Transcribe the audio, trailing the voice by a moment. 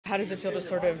How does it feel to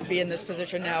sort of be in this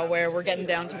position now where we're getting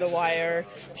down to the wire,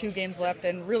 2 games left,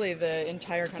 and really the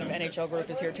entire kind of NHL group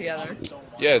is here together?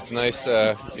 Yeah, it's nice.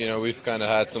 We've kind of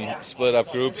had some split up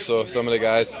groups, so some of the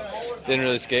guys didn't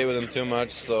really skate with them too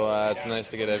much. So it's nice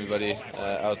to get everybody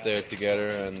out there together.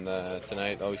 And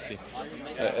tonight, obviously,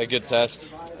 a good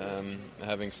test.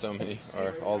 Having so many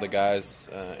or all the guys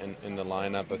in the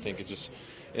lineup, I think it just,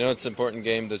 it's an important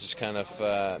game to just kind of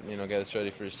get us ready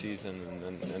for the season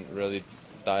and really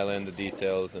dial in the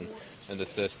details and the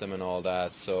system and all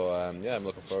that. So I'm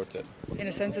looking forward to it. In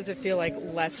a sense, does it feel like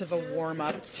less of a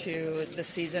warm-up to the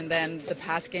season than the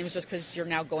past games just because you're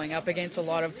now going up against a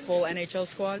lot of full NHL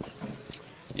squads?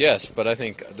 Yes, but I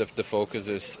think the focus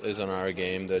is on our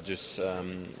game, that just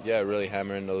really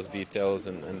hammering those details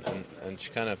and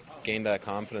kind of gain that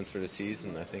confidence for the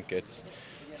season. I think it's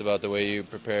about the way you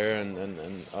prepare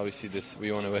and obviously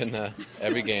we want to win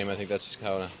every game. I think that's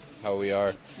just how we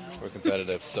are. We're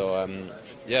competitive. So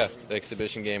the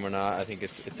exhibition game or not, I think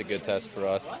it's a good test for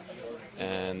us.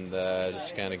 And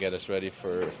just kind of get us ready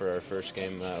for our first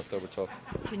game October 12th.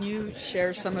 Can you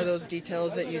share some of those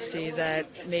details that you see that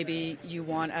maybe you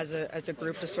want as a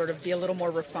group to sort of be a little more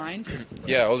refined?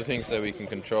 Yeah, all the things that we can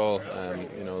control,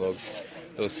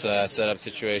 those setup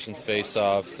situations,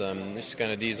 face-offs, just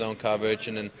kind of D-zone coverage,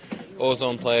 and then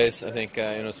O-zone plays. I think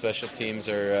special teams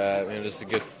are just a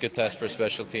good test for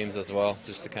special teams as well,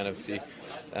 just to kind of see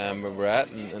where we're at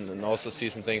and also see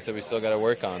some things that we still got to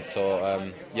work on.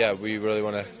 So we really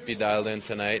want to be dialed in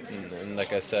tonight and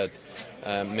like I said,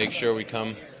 make sure we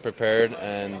come prepared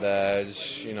and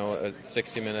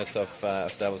 60 minutes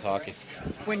of Devils hockey.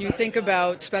 When you think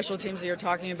about special teams that you're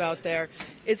talking about there,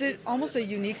 is it almost a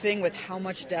unique thing with how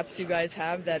much depth you guys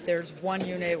have that there's one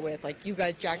unit with like you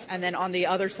guys, Jack, and then on the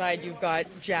other side you've got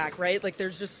Jack, right? Like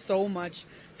there's just so much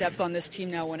depth on this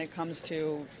team now when it comes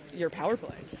to your power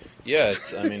play. Yeah,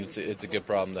 it's a good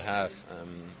problem to have.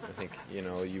 I think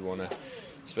you want to.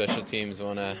 Special teams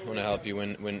want to help you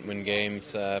win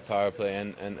games, power play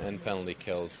and penalty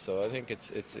kills. So I think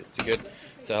it's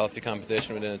a healthy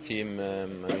competition within a team.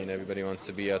 Everybody wants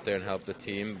to be out there and help the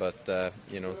team, but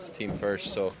it's team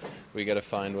first. So we got to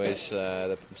find ways.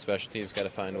 The special teams got to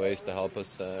find ways to help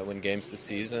us win games this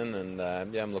season. And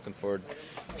I'm looking forward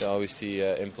to obviously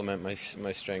implement my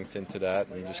strengths into that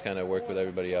and just kind of work with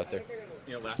everybody out there.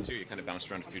 Last year you kind of bounced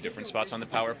around a few different spots on the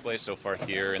power play. So far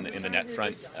here in the net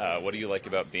front, what do you like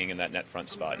about being in that net front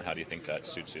spot, and how do you think that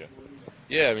suits you?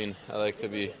 Yeah, I like to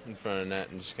be in front of net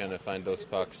and just kind of find those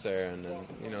pucks there, and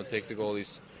then take the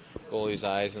goalie's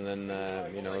eyes, and then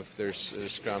if there's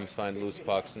scrums, find loose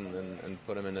pucks and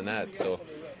put them in the net. So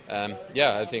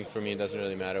I think for me it doesn't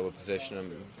really matter what position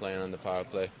I'm playing on the power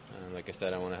play. Like I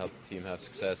said, I want to help the team have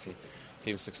success, and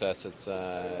team success it's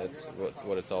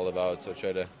what it's all about. So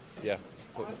try to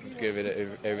give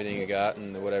it everything you got,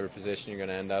 and whatever position you're going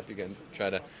to end up, you can try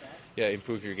to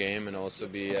improve your game and also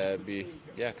be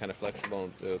kind of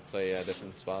flexible to play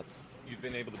different spots. You've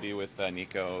been able to be with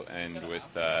Nico and with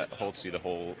Holtzy the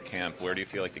whole camp. Where do you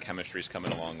feel like the chemistry is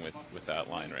coming along with that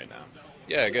line right now?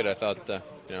 Yeah, good. I thought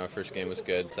our first game was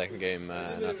good. Second game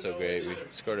not so great. We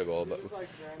scored a goal, but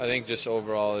I think just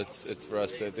overall it's for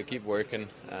us to keep working.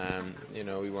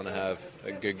 We want to have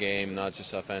a good game, not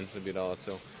just offensively, but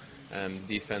also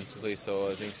defensively. So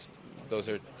I think those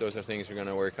are things we're going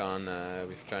to work on.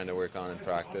 We're trying to work on in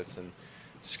practice and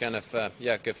just kind of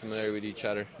get familiar with each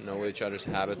other, know each other's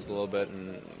habits a little bit,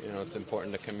 and it's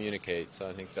important to communicate. So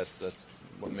I think that's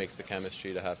what makes the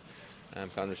chemistry, to have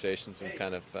conversations and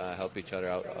kind of help each other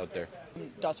out there.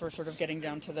 Dawson, we're sort of getting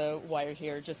down to the wire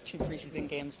here, just 2 preseason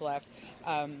games left.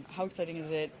 How exciting is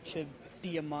it to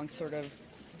be amongst sort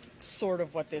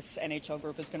of what this NHL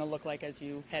group is going to look like as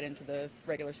you head into the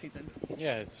regular season?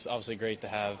 Yeah, it's obviously great to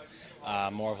have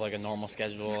more of like a normal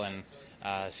schedule and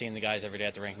seeing the guys every day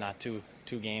at the rink, not two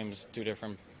games, 2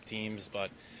 different teams, but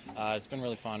it's been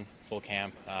really fun, full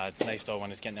camp. It's nice though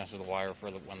when it's getting down to the wire for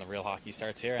when the real hockey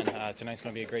starts here, and tonight's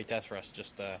going to be a great test for us,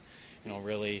 just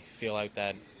really feel out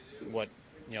that what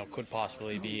could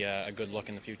possibly be a good look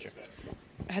in the future.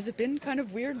 Has it been kind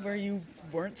of weird where you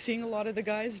weren't seeing a lot of the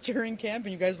guys during camp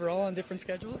and you guys were all on different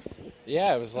schedules?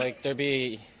 Yeah, it was like there'd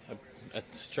be a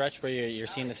stretch where you're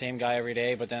seeing the same guy every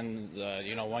day, but then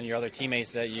one of your other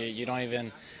teammates that you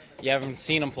haven't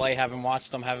seen them play, haven't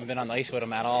watched them, haven't been on the ice with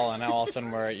them at all, and now all of a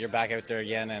sudden you're back out there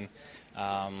again, and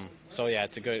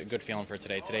it's a good feeling for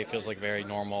today. Today feels like a very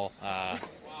normal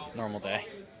day.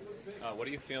 What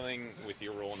are you feeling with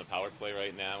your role in the power play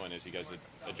right now, and as you guys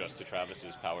adjust to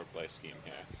Travis's power play scheme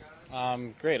here?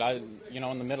 Great. In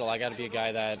the middle, I got to be a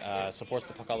guy that supports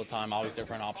the puck all the time, always there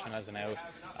for an option as an out,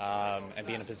 and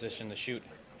be in a position to shoot.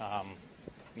 I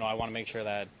want to make sure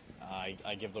that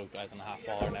I give those guys on the half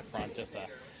wall or net front just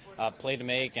a play to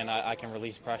make, and I can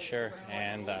release pressure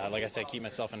and, like I said, keep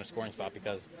myself in a scoring spot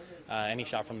because any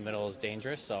shot from the middle is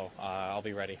dangerous, so I'll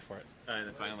be ready for it. And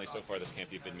then finally, so far this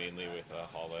camp, you've been mainly with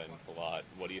Holla and Palat.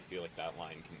 What do you feel like that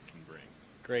line can bring?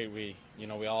 Great. We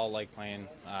all like playing.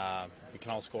 We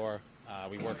can all score.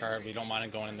 We work hard. We don't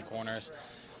mind going in the corners.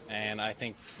 And I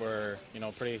think we're,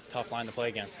 pretty tough line to play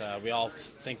against. We all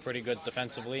think pretty good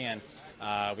defensively, and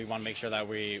we want to make sure that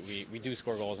we do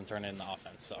score goals and turn it into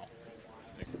offense. So.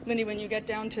 Lindy, when you get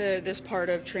down to this part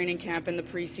of training camp in the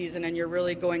preseason and you're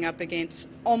really going up against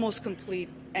almost complete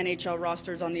NHL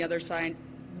rosters on the other side,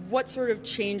 what sort of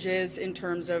changes in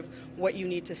terms of what you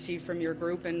need to see from your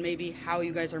group and maybe how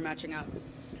you guys are matching up?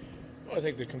 I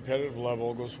think the competitive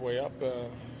level goes way up. The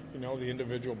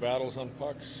individual battles on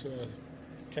pucks,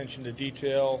 attention to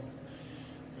detail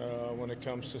when it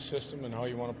comes to system and how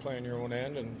you want to play on your own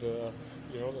end, and the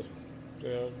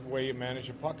way you manage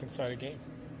a puck inside a game.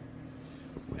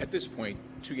 At this point,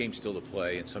 2 games still to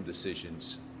play and some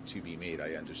decisions to be made,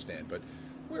 I understand. But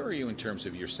where are you in terms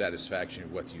of your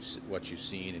satisfaction with what you've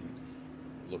seen and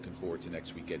looking forward to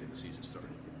next week getting the season started?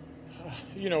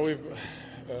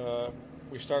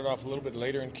 We started off a little bit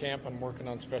later in camp on working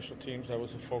on special teams. That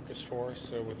was a focus for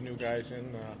us with new guys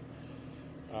in.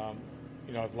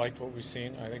 I've liked what we've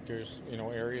seen. I think there's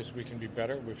areas we can be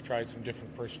better. We've tried some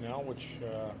different personnel, which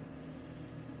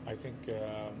I think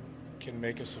can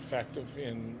make us effective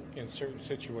in certain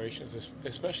situations,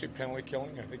 especially penalty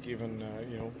killing. I think even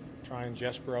trying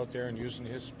Jesper out there and using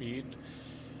his speed.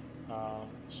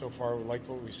 So far, we like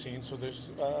what we've seen. So there's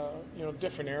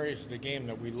different areas of the game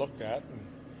that we looked at,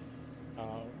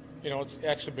 and it's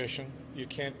exhibition. You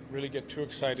can't really get too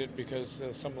excited because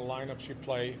some of the lineups you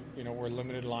play, we're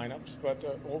limited lineups. But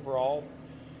overall,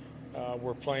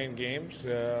 we're playing games.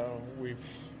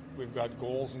 We've got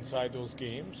goals inside those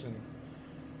games, and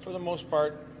for the most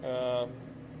part,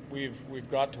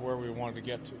 we've got to where we wanted to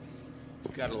get to.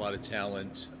 You've got a lot of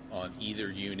talent on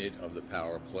either unit of the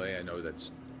power play. I know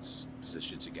that's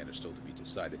positions, again, are still to be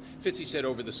decided. Fitzy said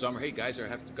over the summer, hey, guys are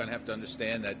going to have to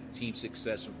understand that team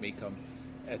success may come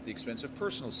at the expense of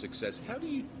personal success. How do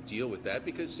you deal with that?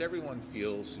 Because everyone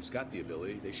feels who's got the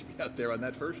ability, they should be out there on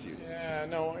that first unit. Yeah,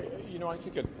 no, I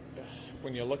think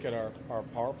when you look at our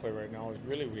power play right now,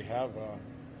 really we have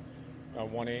a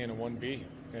 1A and a 1B.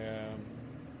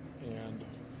 And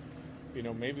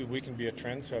maybe we can be a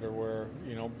trendsetter where,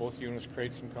 both units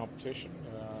create some competition.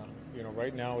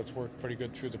 Right now it's worked pretty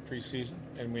good through the preseason,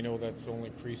 and we know that's only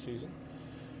preseason.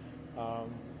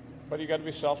 But you got to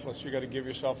be selfless. You got to give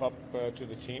yourself up to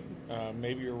the team.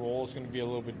 Maybe your role is going to be a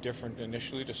little bit different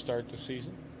initially to start the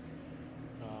season.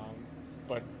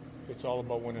 But it's all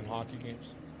about winning hockey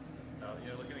games.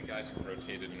 Looking at guys who've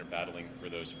rotated and are battling for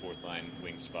those fourth-line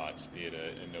wing spots, be it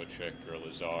a Nochik or a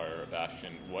Lazar or a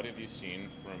Bastian, what have you seen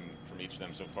from each of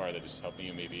them so far that is helping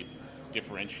you maybe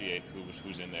differentiate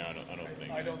who's in there on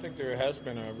opening? I don't think there has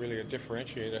been really a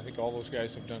differentiate. I think all those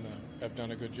guys have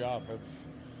done a good job,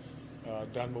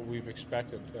 have done what we've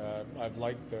expected. I've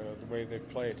liked the way they've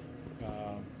played.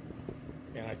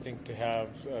 And I think to have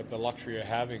the luxury of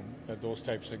having those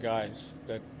types of guys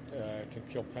that can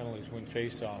kill penalties, win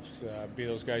faceoffs, be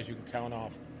those guys you can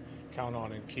count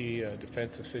on in key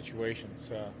defensive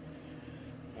situations.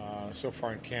 So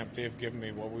far in camp, they've given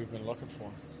me what we've been looking for.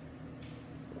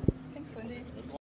 Thanks, Lindy.